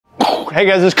Hey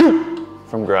guys, it's Coop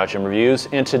from Garage Gym Reviews,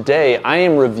 and today I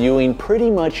am reviewing pretty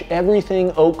much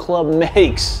everything Oak Club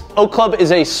makes. Oak Club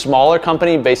is a smaller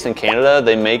company based in Canada.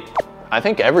 They make, I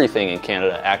think, everything in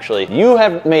Canada, actually. You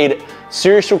have made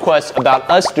serious requests about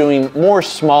us doing more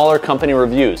smaller company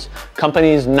reviews.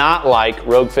 Companies not like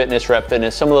Rogue Fitness, Rep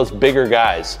Fitness, some of those bigger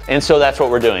guys. And so that's what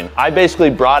we're doing. I basically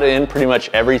brought in pretty much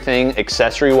everything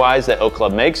accessory-wise that Oak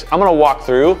Club makes. I'm gonna walk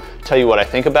through, tell you what I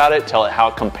think about it, tell it how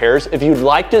it compares. If you'd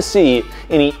like to see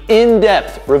any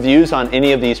in-depth reviews on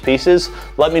any of these pieces,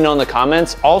 let me know in the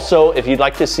comments. Also, if you'd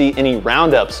like to see any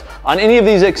roundups on any of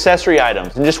these accessory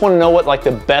items and just wanna know what like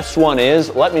the best one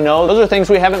is, let me know. Those are things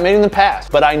we haven't made in the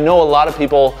past, but I know a lot of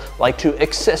people like to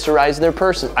accessorize their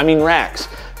purses, racks.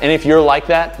 And if you're like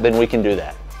that, then we can do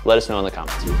that. Let us know in the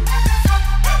comments.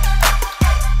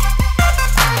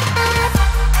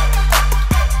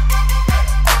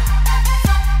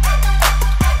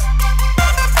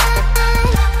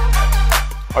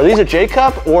 Are these a J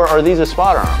cup or are these a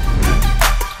spot arm?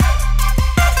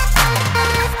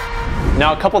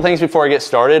 Now, a couple things before I get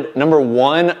started. Number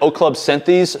one, Oak Club sent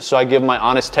these, so I give my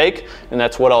honest take, and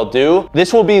that's what I'll do.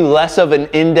 This will be less of an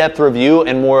in-depth review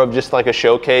and more of just like a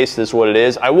showcase. This is what it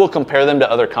is. I will compare them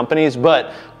to other companies,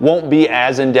 but won't be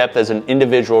as in-depth as an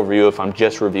individual review if I'm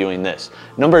just reviewing this.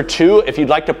 Number two, if you'd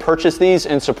like to purchase these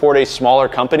and support a smaller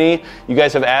company, you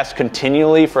guys have asked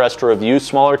continually for us to review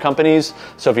smaller companies.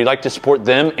 So if you'd like to support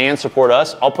them and support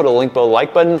us, I'll put a link below the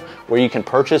like button where you can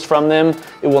purchase from them.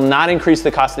 It will not increase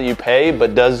the cost that you pay,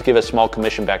 but does give a small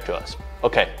commission back to us.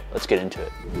 Okay, let's get into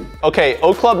it. Okay,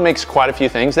 Oak Club makes quite a few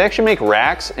things. They actually make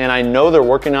racks, and I know they're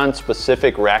working on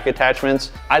specific rack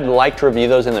attachments. I'd like to review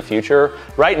those in the future.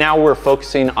 Right now, we're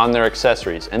focusing on their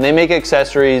accessories, and they make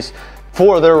accessories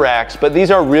for their racks, but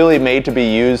these are really made to be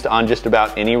used on just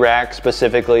about any rack,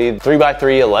 specifically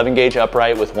 3x3 11 gauge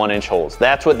upright with 1-inch holes.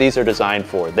 That's what these are designed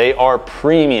for. They are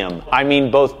premium. I mean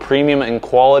both premium in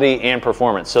quality and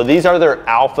performance. So these are their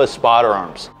alpha spotter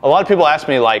arms. A lot of people ask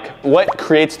me like, what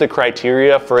creates the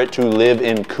criteria for it to live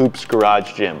in Coop's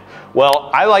garage gym? Well,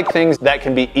 I like things that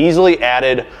can be easily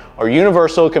added, are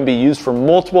universal, can be used for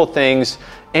multiple things,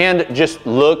 and just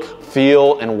look,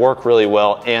 feel, and work really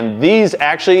well. And these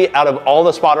actually, out of all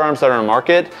the spotter arms that are on the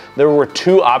market, there were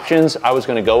two options I was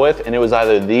gonna go with, and it was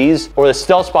either these or the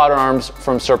Stealth spotter arms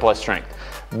from Surplus Strength.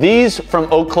 These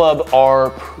from Oak Club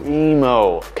are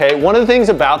primo, okay? One of the things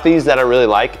about these that I really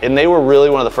like, and they were really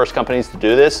one of the first companies to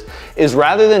do this, is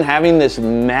rather than having this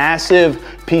massive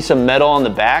piece of metal on the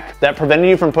back that prevented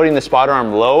you from putting the spotter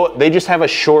arm low, they just have a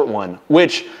short one,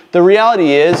 which the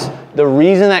reality is, the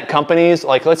reason that companies,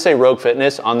 like let's say Rogue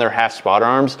Fitness on their half spotter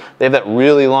arms, they have that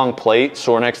really long plate,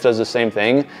 Sornex does the same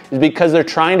thing, is because they're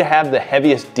trying to have the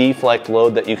heaviest deflect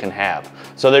load that you can have.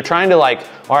 So they're trying to like,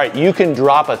 all right, you can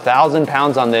drop 1,000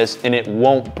 pounds on this and it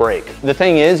won't break. The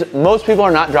thing is, most people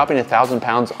are not dropping 1,000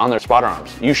 pounds on their spotter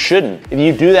arms. You shouldn't. If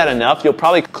you do that enough, you'll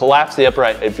probably collapse the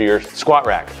upright of your squat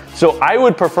rack. So I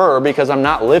would prefer, because I'm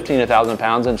not lifting 1,000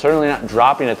 pounds and certainly not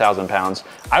dropping 1,000 pounds,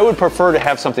 I would prefer to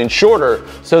have something shorter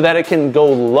so that it can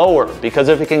go lower, because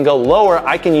if it can go lower,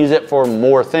 I can use it for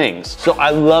more things. So I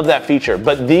love that feature.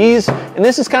 But these, and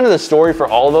this is kind of the story for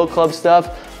all of Oak Club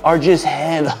stuff, are just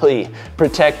heavily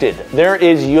protected. There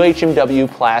is UHMW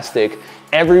plastic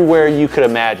everywhere you could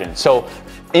imagine. So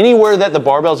anywhere that the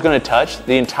barbell is going to touch,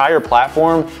 the entire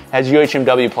platform has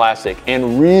UHMW plastic,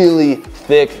 and really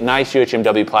thick, nice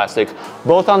UHMW plastic,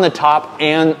 both on the top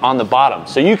and on the bottom.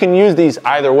 So you can use these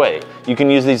either way. You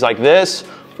can use these like this,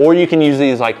 or you can use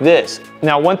these like this.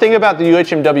 Now, one thing about the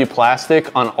UHMW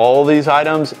plastic on all these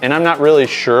items, and I'm not really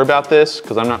sure about this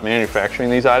because I'm not manufacturing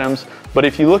these items, but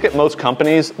if you look at most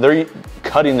companies, they're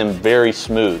cutting them very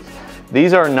smooth.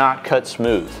 These are not cut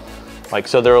smooth. Like,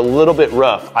 so they're a little bit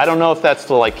rough. I don't know if that's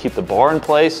to like keep the bar in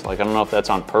place. Like, I don't know if that's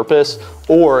on purpose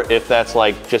or if that's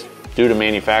like just due to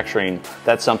manufacturing.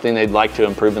 That's something they'd like to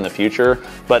improve in the future.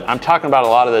 But I'm talking about a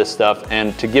lot of this stuff,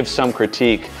 and to give some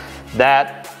critique,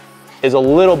 that is a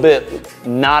little bit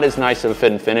not as nice of a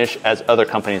fit and finish as other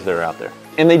companies that are out there.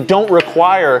 And they don't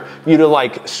require you to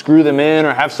like screw them in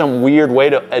or have some weird way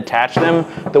to attach them.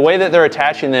 The way that they're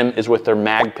attaching them is with their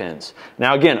mag pins.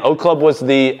 Now again, Oak Club was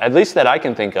the, at least that I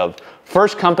can think of,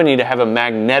 first company to have a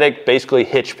magnetic, basically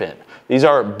hitch pin. These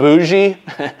are bougie,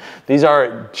 these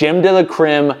are Gym de la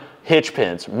Creme hitch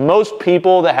pins. Most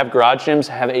people that have garage gyms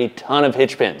have a ton of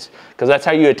hitch pins because that's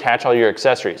how you attach all your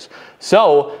accessories.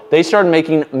 So they started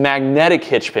making magnetic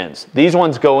hitch pins. These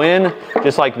ones go in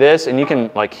just like this, and you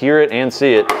can like hear it and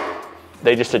see it.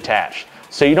 They just attach.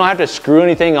 So you don't have to screw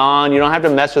anything on, you don't have to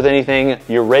mess with anything.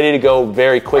 You're ready to go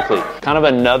very quickly. Kind of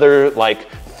another like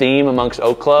theme amongst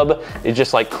Oak Club is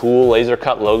just like cool laser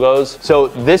cut logos. So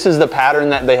this is the pattern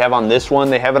that they have on this one.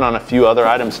 They have it on a few other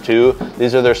items too.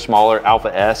 These are their smaller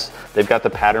Alpha S. They've got the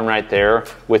pattern right there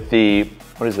with the,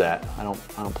 what is that? I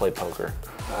don't play poker.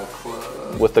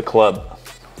 Club. With the club.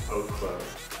 Oak Club.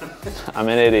 I'm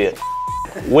an idiot.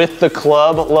 With the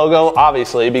club logo,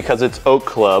 obviously, because it's Oak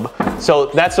Club. So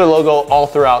that's their logo all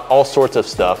throughout all sorts of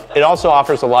stuff. It also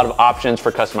offers a lot of options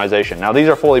for customization. Now these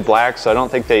are fully black, so I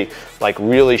don't think they like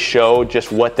really show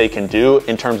just what they can do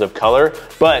in terms of color,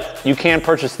 but you can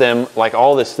purchase them like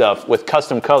all this stuff with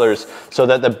custom colors so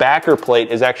that the backer plate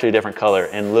is actually a different color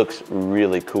and looks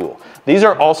really cool. These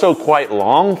are also quite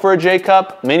long for a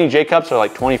J-cup. Many J-cups are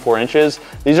like 24 inches.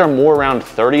 These are more around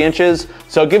 30 inches,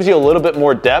 so it gives you a little bit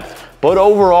more depth. But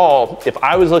overall, if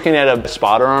I was looking at a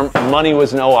spotter arm, money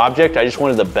was no object, I just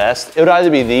wanted the best, it would either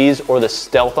be these or the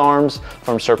Stealth arms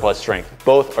from Surplus Strength.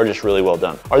 Both are just really well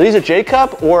done. Are these a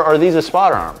J-cup or are these a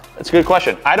spotter arm? That's a good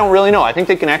question. I don't really know. I think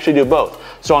they can actually do both.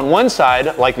 So on one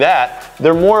side, like that,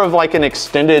 they're more of like an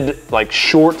extended, like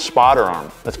short spotter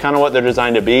arm. That's kind of what they're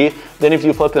designed to be. Then if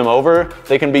you flip them over,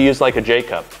 they can be used like a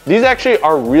J-cup. These actually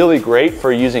are really great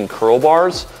for using curl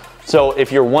bars. So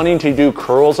if you're wanting to do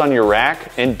curls on your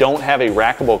rack and don't have a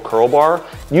rackable curl bar,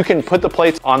 you can put the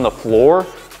plates on the floor,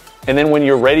 and then when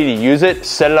you're ready to use it,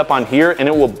 set it up on here and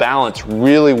it will balance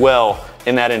really well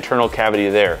in that internal cavity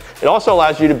there. It also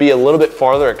allows you to be a little bit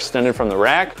farther extended from the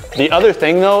rack. The other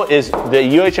thing though is the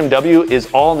UHMW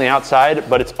is all on the outside,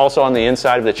 but it's also on the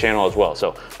inside of the channel as well.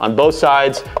 So on both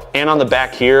sides and on the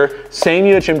back here, same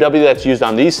UHMW that's used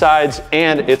on these sides,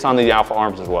 and it's on the Alpha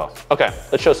arms as well. Okay,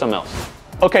 let's show something else.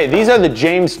 Okay, these are the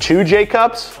James 2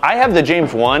 J-cups. I have the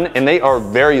James 1 and they are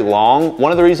very long.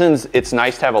 One of the reasons it's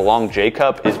nice to have a long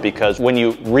J-cup is because when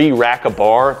you re-rack a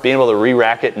bar, being able to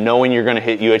re-rack it knowing you're gonna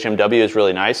hit UHMW is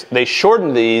really nice. They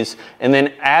shortened these and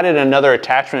then added another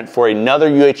attachment for another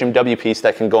UHMW piece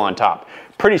that can go on top.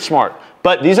 Pretty smart.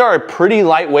 But these are a pretty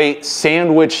lightweight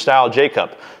sandwich style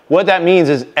J-cup. What that means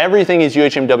is everything is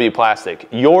UHMW plastic.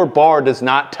 Your bar does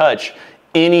not touch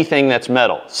anything that's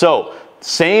metal. So,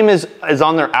 same as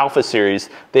on their Alpha series,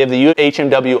 they have the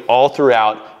UHMW all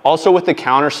throughout, also with the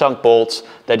countersunk bolts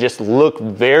that just look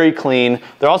very clean.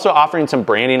 They're also offering some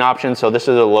branding options, so this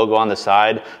is a logo on the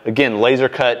side. Again, laser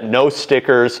cut, no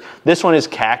stickers. This one is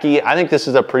khaki. I think this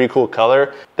is a pretty cool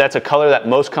color. That's a color that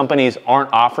most companies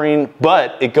aren't offering,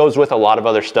 but it goes with a lot of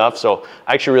other stuff, so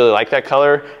I actually really like that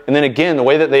color. And then again, the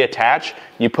way that they attach,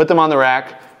 you put them on the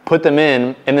rack, put them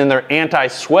in, and then they're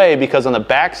anti-sway because on the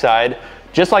back side,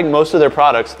 just like most of their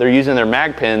products, they're using their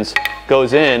mag pins,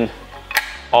 goes in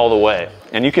all the way.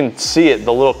 And you can see it,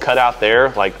 the little cutout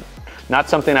there, like not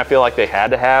something I feel like they had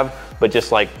to have, but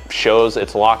just like shows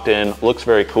it's locked in, looks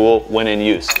very cool when in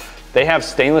use. They have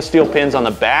stainless steel pins on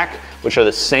the back, which are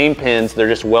the same pins, they're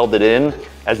just welded in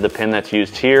as the pin that's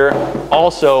used here.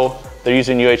 Also, they're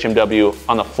using UHMW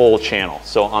on the full channel.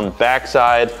 So on the back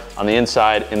side, on the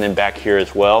inside, and then back here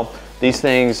as well. These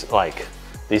things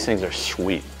are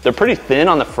sweet. They're pretty thin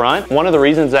on the front. One of the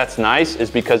reasons that's nice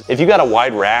is because if you got a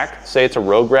wide rack, say it's a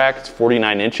Rogue rack, it's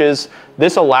 49 inches,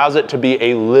 this allows it to be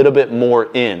a little bit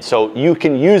more in. So you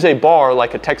can use a bar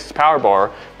like a Texas Power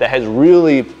Bar that has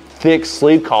really thick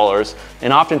sleeve collars,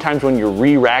 and oftentimes when you're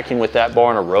re-racking with that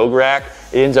bar in a Rogue rack,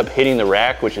 it ends up hitting the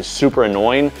rack, which is super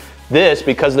annoying. This,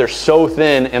 because they're so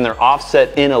thin and they're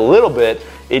offset in a little bit,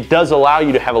 it does allow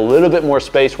you to have a little bit more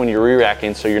space when you're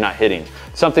re-racking so you're not hitting.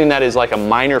 Something that is like a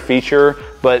minor feature,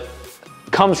 but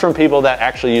comes from people that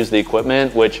actually use the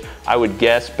equipment, which I would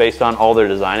guess based on all their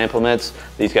design implements,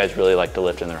 these guys really like to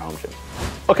lift in their home gym.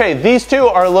 Okay, these two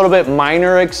are a little bit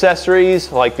minor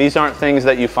accessories. Like these aren't things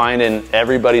that you find in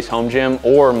everybody's home gym,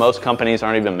 or most companies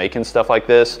aren't even making stuff like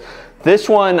this. This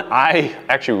one I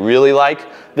actually really like.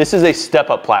 This is a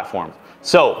step-up platform.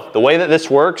 So the way that this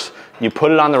works, you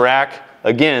put it on the rack,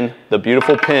 again, the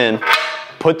beautiful pin,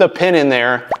 put the pin in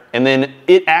there, and then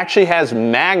it actually has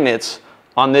magnets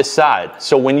on this side.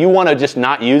 So when you want to just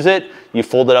not use it, you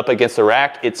fold it up against the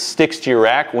rack, it sticks to your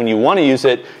rack. When you want to use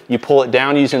it, you pull it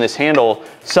down using this handle,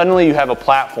 suddenly you have a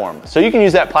platform. So you can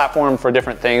use that platform for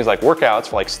different things like workouts,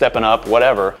 for like stepping up,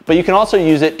 whatever, but you can also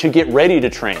use it to get ready to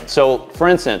train. So for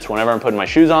instance, whenever I'm putting my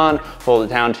shoes on, fold it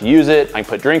down to use it, I can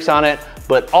put drinks on it,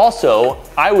 but also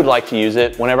I would like to use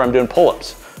it whenever I'm doing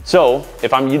pull-ups. So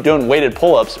if I'm doing weighted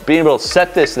pull-ups, being able to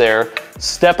set this there,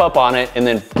 step up on it, and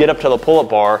then get up to the pull-up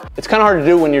bar, it's kind of hard to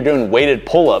do when you're doing weighted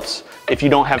pull-ups if you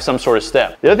don't have some sort of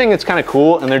step. The other thing that's kind of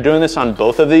cool, and they're doing this on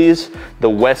both of these, the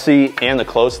Wessie and the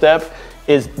Klo Step,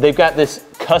 is they've got this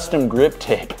custom grip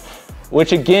tape,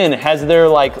 which again has their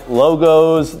like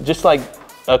logos, just like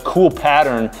a cool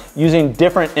pattern using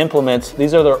different implements.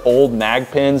 These are their old mag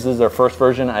pins. This is their first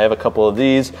version. I have a couple of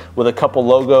these with a couple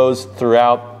logos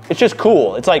throughout. It's just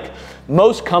cool. It's like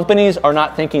most companies are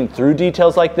not thinking through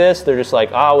details like this. They're just like,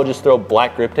 oh, we'll just throw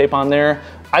black grip tape on there.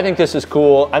 I think this is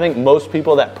cool. I think most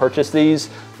people that purchase these,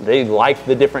 they like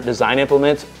the different design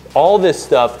implements. All this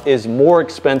stuff is more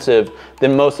expensive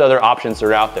than most other options that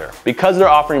are out there. Because they're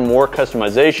offering more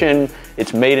customization,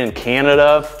 it's made in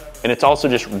Canada, and it's also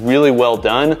just really well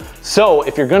done. So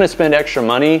if you're gonna spend extra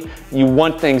money, you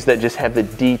want things that just have the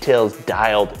details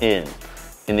dialed in,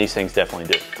 and these things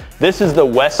definitely do. This is the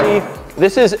Wessie.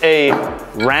 This is a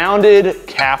rounded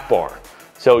calf bar.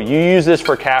 So you use this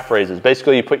for calf raises.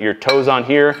 Basically, you put your toes on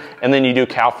here, and then you do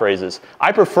calf raises.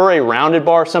 I prefer a rounded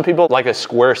bar. Some people like a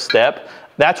square step.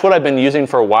 That's what I've been using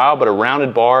for a while, but a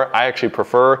rounded bar I actually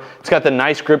prefer. It's got the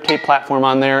nice grip tape platform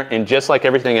on there, and just like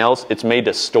everything else, it's made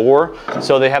to store.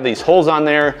 So they have these holes on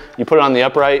there, you put it on the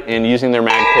upright, and using their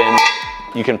mag pin,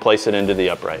 you can place it into the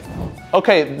upright.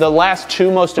 Okay, the last two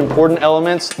most important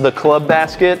elements, the club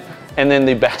basket and then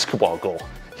the basketball goal.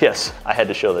 Yes, I had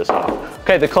to show this off.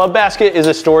 Okay, the club basket is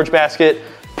a storage basket.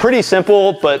 Pretty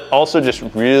simple, but also just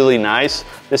really nice.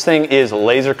 This thing is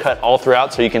laser cut all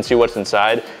throughout so you can see what's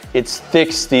inside. It's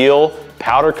thick steel,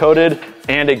 powder coated,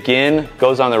 and again,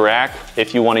 goes on the rack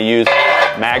if you want to use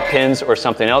mag pins or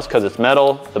something else because it's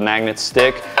metal, the magnets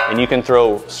stick, and you can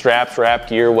throw straps, wrap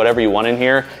gear, whatever you want in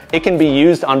here. It can be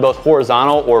used on both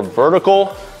horizontal or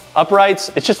vertical uprights.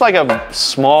 It's just like a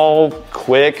small,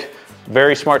 quick,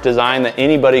 very smart design that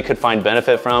anybody could find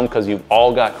benefit from because you've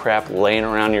all got crap laying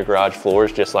around your garage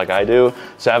floors just like I do.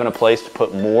 So having a place to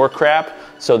put more crap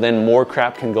so then more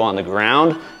crap can go on the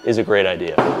ground is a great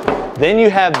idea. Then you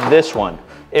have this one.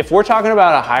 If we're talking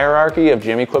about a hierarchy of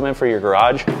gym equipment for your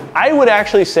garage, I would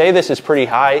actually say this is pretty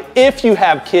high if you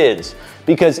have kids,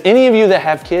 because any of you that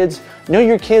have kids know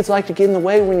your kids like to get in the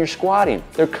way when you're squatting.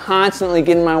 They're constantly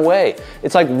getting in my way.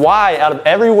 It's like, why out of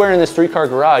everywhere in this 3-car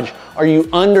garage are you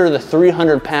under the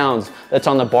 300 pounds that's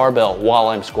on the barbell while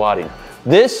I'm squatting?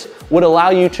 This would allow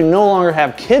you to no longer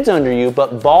have kids under you,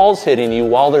 but balls hitting you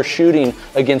while they're shooting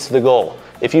against the goal.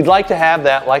 If you'd like to have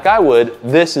that like I would,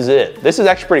 this is it. This is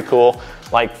actually pretty cool.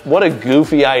 Like, what a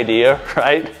goofy idea,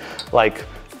 right? Like,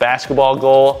 basketball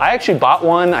goal. I actually bought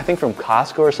one, I think from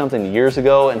Costco or something years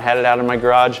ago and had it out in my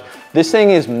garage. This thing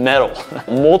is metal,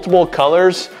 multiple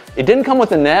colors. It didn't come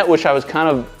with a net, which I was kind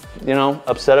of, you know,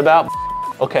 upset about.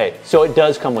 Okay, so it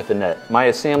does come with a net. My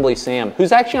assembly Sam,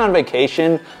 who's actually on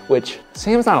vacation, which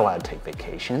Sam's not allowed to take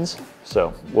vacations,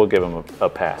 so we'll give him a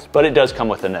pass, but it does come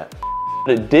with a net.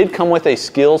 It did come with a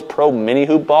Skills Pro mini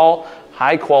hoop ball,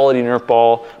 high quality Nerf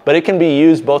ball, but it can be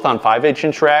used both on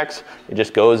 5/8" racks. It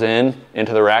just goes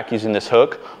into the rack using this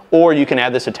hook, or you can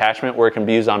add this attachment where it can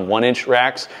be used on 1"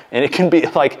 racks, and it can be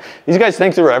like, these guys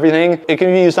think through everything. It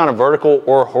can be used on a vertical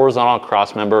or horizontal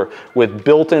cross member with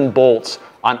built-in bolts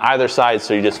on either side,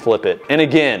 so you just flip it. And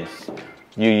again,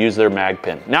 you use their mag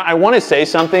pin. Now I wanna say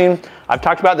something. I've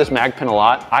talked about this mag pin a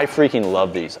lot. I freaking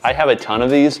love these. I have a ton of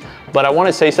these, but I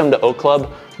wanna say something to Oak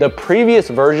Club. The previous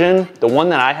version, the one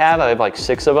that I have like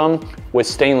 6 of them, was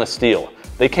stainless steel.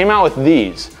 They came out with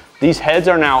these. These heads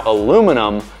are now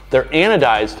aluminum. They're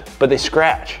anodized, but they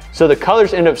scratch. So the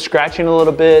colors end up scratching a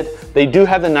little bit. They do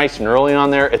have the nice knurling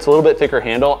on there. It's a little bit thicker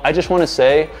handle. I just wanna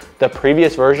say the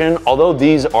previous version, although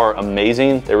these are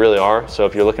amazing, they really are. So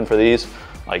if you're looking for these,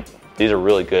 like, these are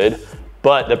really good.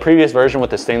 But the previous version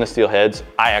with the stainless steel heads,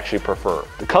 I actually prefer.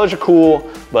 The colors are cool,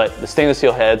 but the stainless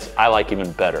steel heads, I like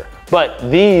even better.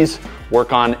 But these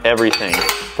work on everything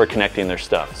for connecting their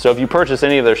stuff. So if you purchase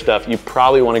any of their stuff, you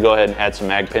probably wanna go ahead and add some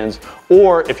mag pins.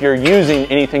 Or if you're using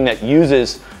anything that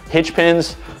uses hitch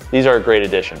pins, these are a great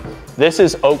addition. This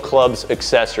is Oak Club's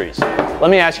accessories.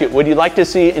 Let me ask you, would you like to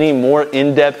see any more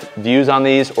in-depth views on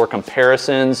these or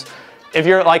comparisons? If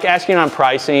you're like asking on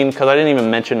pricing, because I didn't even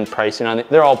mention pricing on it,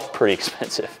 they're all pretty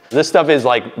expensive. This stuff is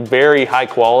like very high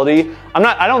quality.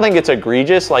 I don't think it's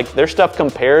egregious. Like their stuff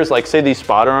compares, like say these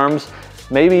spotter arms,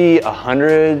 maybe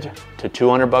 100 to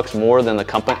 200 bucks more than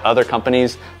the other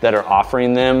companies that are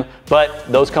offering them.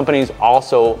 But those companies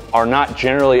also are not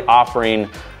generally offering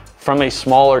from a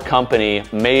smaller company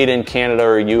made in Canada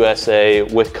or USA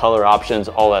with color options,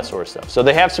 all that sort of stuff. So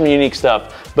they have some unique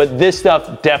stuff, but this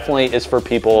stuff definitely is for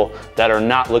people that are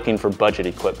not looking for budget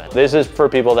equipment. This is for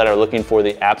people that are looking for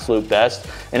the absolute best.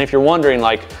 And if you're wondering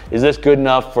like, is this good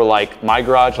enough for like my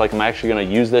garage? Like I'm actually gonna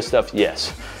use this stuff?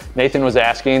 Yes. Nathan was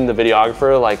asking the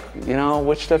videographer, like, you know,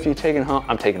 which stuff are you taking home?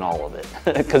 I'm taking all of it,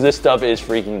 because this stuff is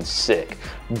freaking sick.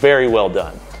 Very well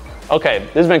done. Okay,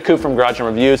 this has been Coop from Garage Gym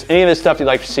Reviews. Any of this stuff you'd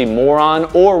like to see more on,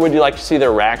 or would you like to see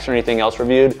their racks or anything else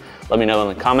reviewed? Let me know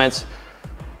in the comments.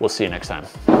 We'll see you next time.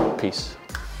 Peace.